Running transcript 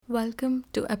Welcome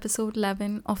to episode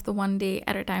 11 of the One Day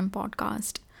at a Time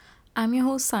podcast. I'm your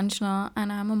host Sanjana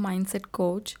and I'm a mindset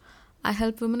coach. I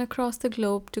help women across the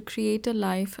globe to create a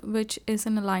life which is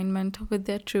in alignment with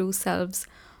their true selves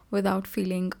without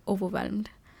feeling overwhelmed.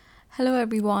 Hello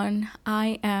everyone.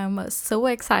 I am so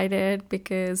excited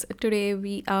because today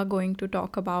we are going to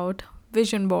talk about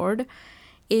vision board.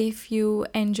 If you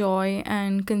enjoy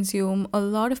and consume a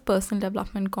lot of personal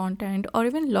development content or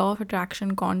even law of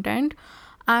attraction content,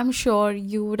 I'm sure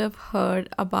you would have heard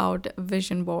about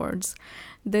vision boards.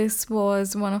 This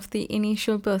was one of the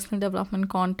initial personal development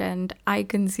content I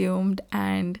consumed,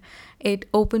 and it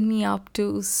opened me up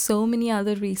to so many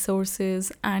other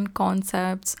resources and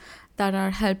concepts that are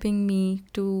helping me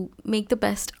to make the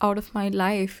best out of my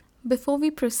life. Before we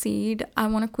proceed, I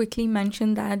want to quickly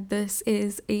mention that this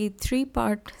is a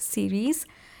three-part series.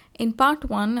 In part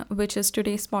one, which is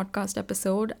today's podcast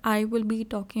episode, I will be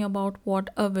talking about what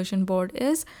a vision board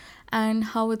is and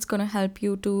how it's going to help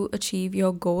you to achieve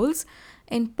your goals.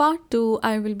 In part two,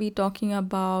 I will be talking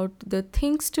about the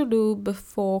things to do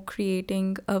before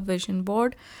creating a vision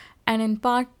board. And in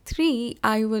part three,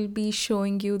 I will be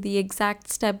showing you the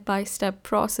exact step by step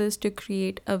process to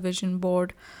create a vision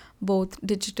board, both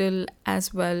digital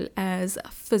as well as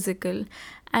physical.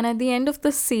 And at the end of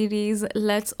the series,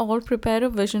 let's all prepare a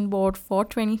vision board for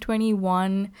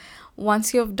 2021.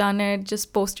 Once you've done it,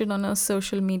 just post it on a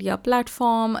social media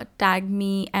platform, tag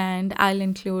me, and I'll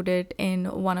include it in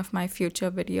one of my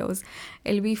future videos.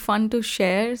 It'll be fun to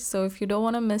share. So if you don't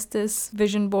want to miss this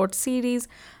vision board series,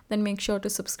 then make sure to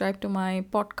subscribe to my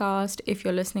podcast. If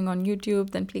you're listening on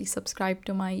YouTube, then please subscribe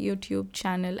to my YouTube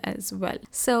channel as well.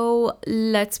 So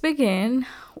let's begin.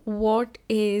 What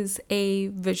is a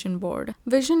vision board?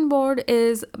 Vision board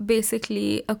is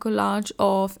basically a collage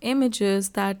of images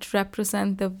that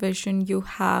represent the vision you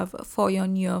have for your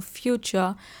near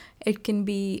future. It can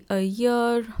be a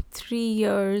year, 3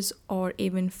 years, or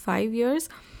even 5 years.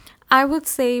 I would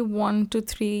say 1 to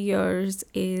 3 years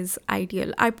is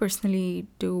ideal. I personally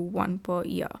do one per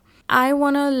year. I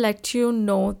want to let you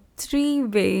know 3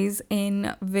 ways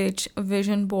in which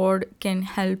vision board can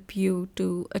help you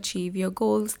to achieve your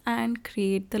goals and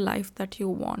create the life that you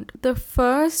want. The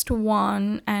first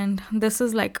one, and this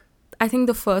is like I think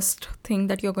the first thing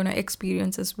that you're going to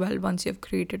experience as well once you've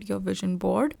created your vision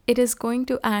board, it is going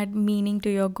to add meaning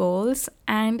to your goals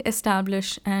and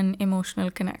establish an emotional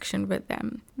connection with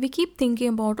them. We keep thinking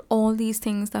about all these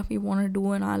things that we want to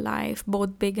do in our life,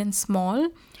 both big and small.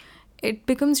 It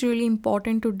becomes really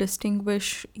important to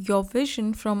distinguish your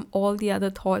vision from all the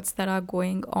other thoughts that are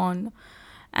going on.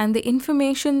 And the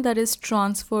information that is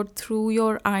transferred through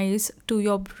your eyes to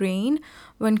your brain,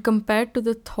 when compared to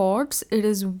the thoughts, it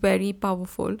is very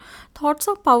powerful. Thoughts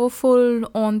are powerful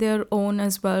on their own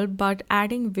as well, but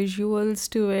adding visuals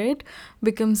to it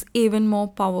becomes even more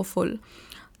powerful.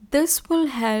 This will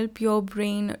help your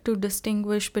brain to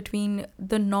distinguish between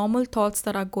the normal thoughts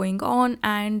that are going on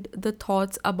and the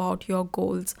thoughts about your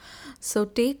goals. So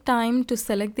take time to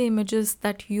select the images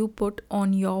that you put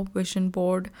on your vision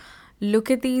board.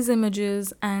 Look at these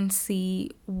images and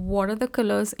see what are the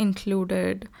colors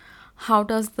included. How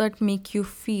does that make you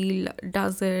feel?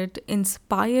 Does it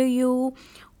inspire you?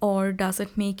 Or does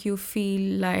it make you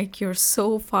feel like you're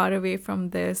so far away from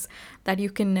this that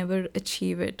you can never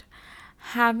achieve it?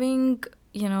 Having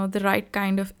the right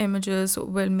kind of images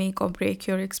will make or break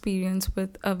your experience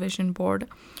with a vision board.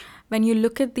 When you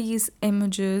look at these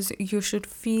images, you should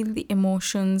feel the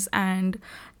emotions, and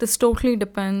this totally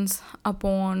depends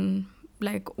upon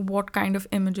like what kind of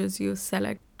images you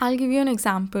select. I'll give you an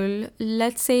example.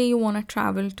 Let's say you want to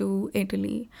travel to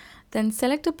Italy. Then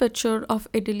select a picture of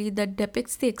Italy that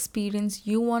depicts the experience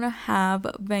you want to have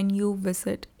when you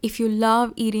visit. If you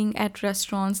love eating at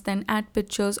restaurants, then add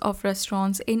pictures of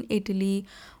restaurants in Italy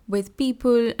with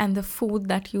people and the food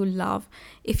that you love.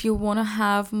 If you want to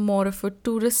have more of a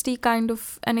touristy kind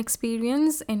of an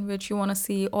experience in which you want to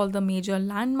see all the major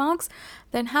landmarks,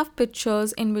 then have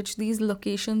pictures in which these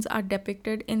locations are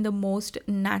depicted in the most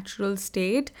natural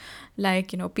state.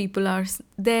 Like, people are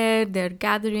there, they're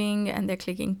gathering and they're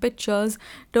clicking pictures.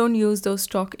 Don't use those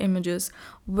stock images.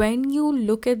 When you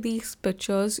look at these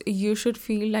pictures, you should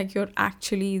feel like you're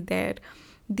actually there.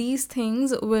 These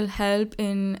things will help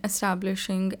in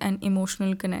establishing an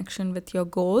emotional connection with your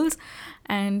goals.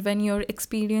 And when you're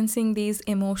experiencing these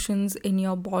emotions in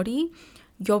your body,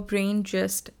 your brain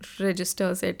just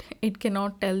registers it. It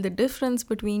cannot tell the difference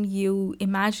between you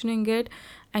imagining it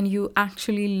and you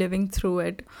actually living through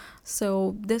it.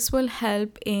 So this will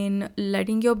help in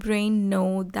letting your brain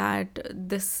know that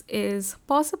this is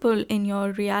possible in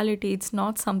your reality. It's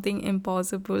not something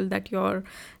impossible that you're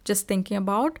just thinking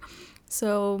about.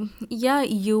 So, yeah,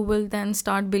 you will then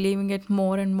start believing it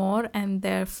more and more, and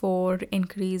therefore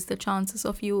increase the chances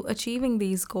of you achieving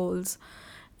these goals.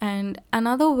 And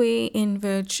another way in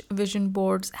which vision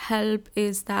boards help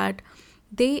is that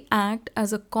they act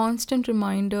as a constant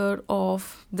reminder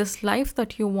of this life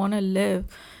that you want to live.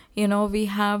 We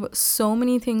have so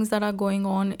many things that are going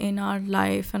on in our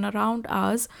life and around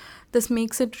us. This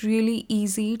makes it really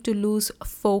easy to lose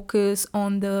focus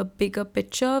on the bigger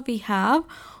picture we have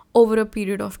over a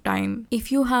period of time.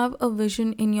 If you have a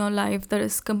vision in your life that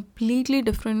is completely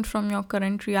different from your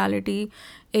current reality,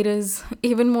 it is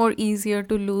even more easier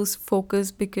to lose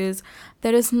focus because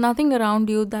there is nothing around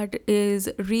you that is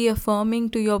reaffirming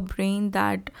to your brain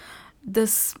that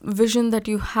this vision that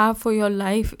you have for your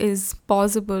life is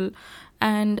possible.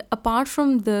 And apart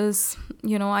from this,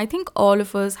 I think all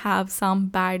of us have some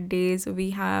bad days.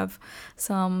 We have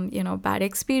some, bad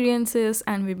experiences,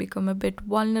 and we become a bit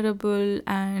vulnerable,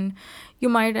 and you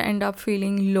might end up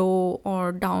feeling low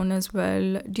or down as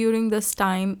well. During this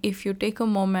time, if you take a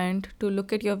moment to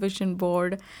look at your vision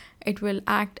board, it will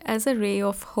act as a ray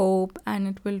of hope, and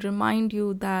it will remind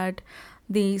you that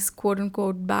these quote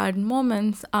unquote bad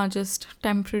moments are just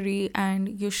temporary,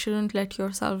 and you shouldn't let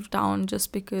yourself down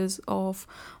just because of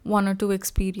one or two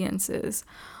experiences.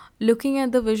 Looking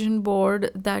at the vision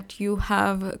board that you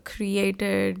have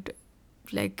created,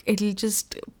 like, it'll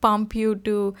just pump you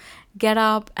to get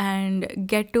up and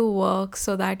get to work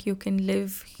so that you can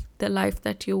live the life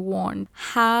that you want.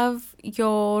 Have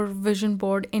your vision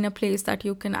board in a place that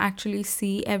you can actually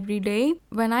see every day.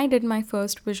 When I did my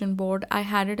first vision board, I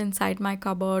had it inside my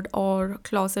cupboard or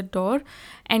closet door.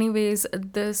 Anyways,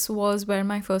 this was where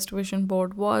my first vision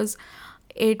board was.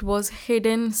 It was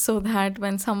hidden so that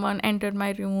when someone entered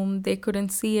my room, they couldn't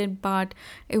see it, but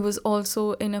it was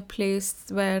also in a place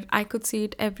where I could see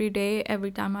it every day. Every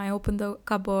time I opened the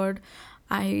cupboard,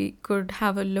 I could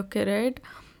have a look at it.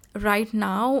 Right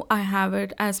now, I have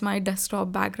it as my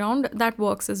desktop background. That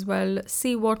works as well.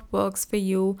 See what works for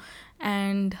you,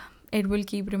 and it will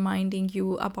keep reminding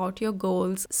you about your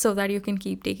goals so that you can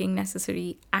keep taking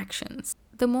necessary actions.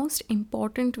 The most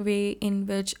important way in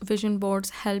which vision boards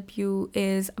help you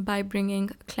is by bringing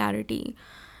clarity.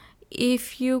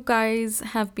 If you guys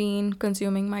have been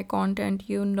consuming my content,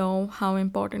 you know how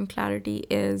important clarity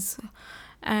is.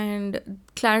 And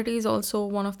clarity is also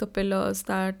one of the pillars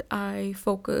that I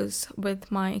focus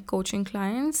with my coaching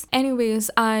clients. Anyways,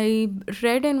 I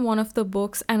read in one of the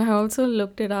books, and I also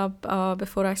looked it up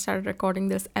before I started recording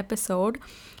this episode.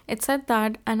 It said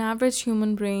that an average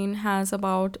human brain has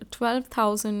about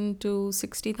 12,000 to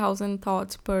 60,000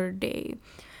 thoughts per day.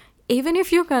 Even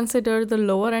if you consider the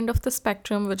lower end of the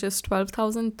spectrum, which is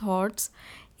 12,000 thoughts,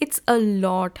 it's a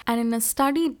lot. And in a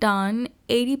study done,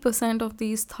 80% of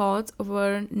these thoughts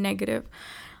were negative.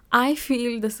 I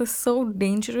feel this is so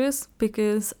dangerous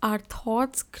because our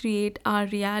thoughts create our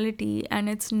reality, and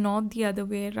it's not the other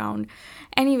way around.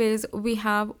 Anyways, we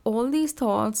have all these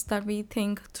thoughts that we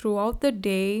think throughout the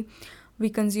day.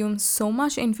 We consume so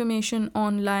much information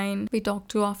online. We talk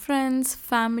to our friends,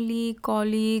 family,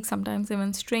 colleagues, sometimes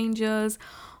even strangers.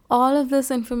 All of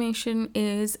this information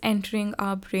is entering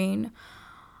our brain.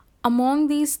 Among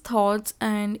these thoughts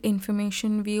and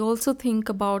information, we also think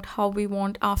about how we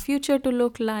want our future to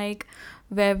look like,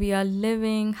 where we are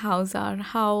living, how's our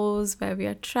house, where we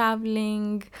are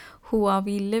traveling, who are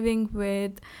we living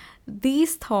with.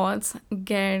 These thoughts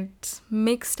get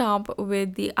mixed up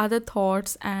with the other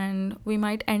thoughts, and we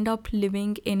might end up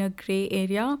living in a gray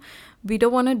area. We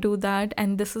don't want to do that,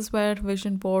 and this is where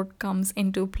vision board comes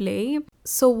into play.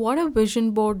 So what a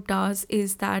vision board does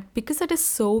is that because it is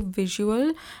so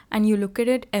visual and you look at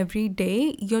it every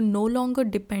day, you're no longer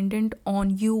dependent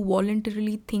on you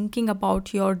voluntarily thinking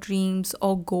about your dreams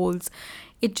or goals.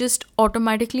 It just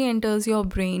automatically enters your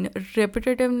brain.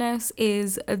 Repetitiveness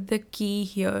is the key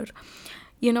here.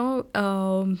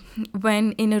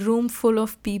 When in a room full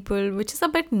of people, which is a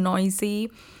bit noisy,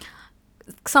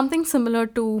 something similar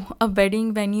to a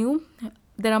wedding venue,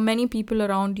 there are many people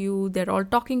around you, they're all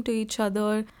talking to each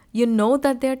other. You know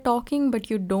that they're talking, but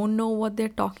you don't know what they're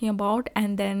talking about.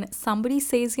 And then somebody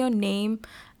says your name,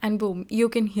 and boom, you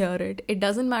can hear it. It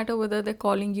doesn't matter whether they're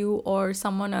calling you or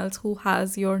someone else who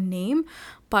has your name,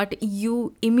 but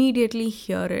you immediately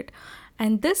hear it.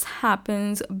 And this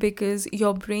happens because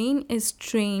your brain is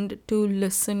trained to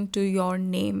listen to your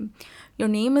name. Your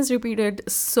name is repeated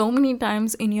so many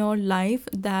times in your life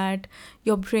that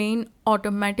your brain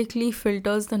automatically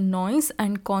filters the noise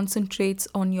and concentrates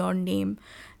on your name.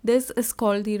 This is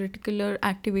called the reticular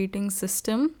activating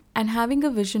system. And having a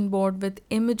vision board with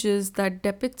images that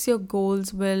depicts your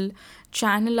goals will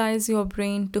channelize your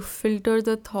brain to filter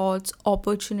the thoughts,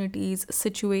 opportunities,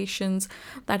 situations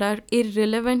that are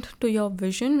irrelevant to your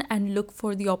vision and look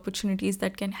for the opportunities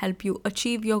that can help you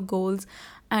achieve your goals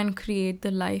and create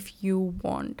the life you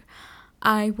want.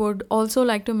 I would also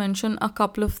like to mention a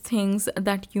couple of things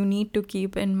that you need to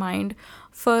keep in mind.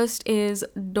 First is,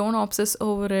 don't obsess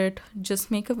over it. Just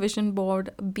make a vision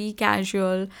board, be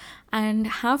casual, and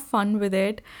have fun with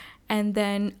it. And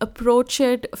then approach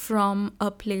it from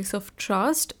a place of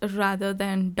trust rather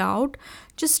than doubt.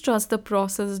 Just trust the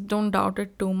process, don't doubt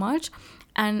it too much.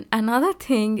 And another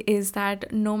thing is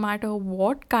that no matter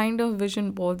what kind of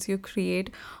vision boards you create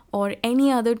or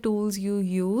any other tools you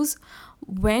use,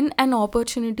 when an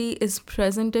opportunity is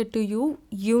presented to you,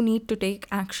 you need to take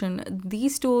action.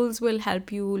 These tools will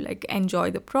help you like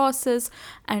enjoy the process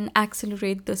and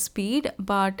accelerate the speed,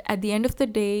 but at the end of the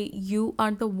day, you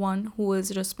are the one who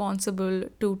is responsible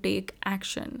to take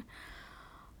action.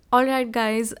 All right,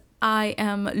 guys, I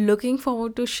am looking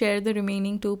forward to share the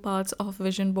remaining two parts of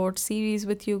Vision Board series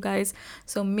with you guys.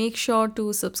 So make sure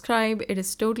to subscribe. It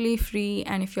is totally free.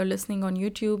 And if you're listening on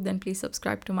YouTube, then please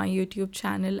subscribe to my YouTube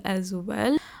channel as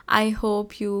well. I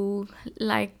hope you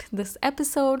liked this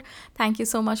episode. Thank you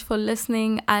so much for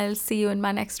listening. I'll see you in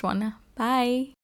my next one. Bye.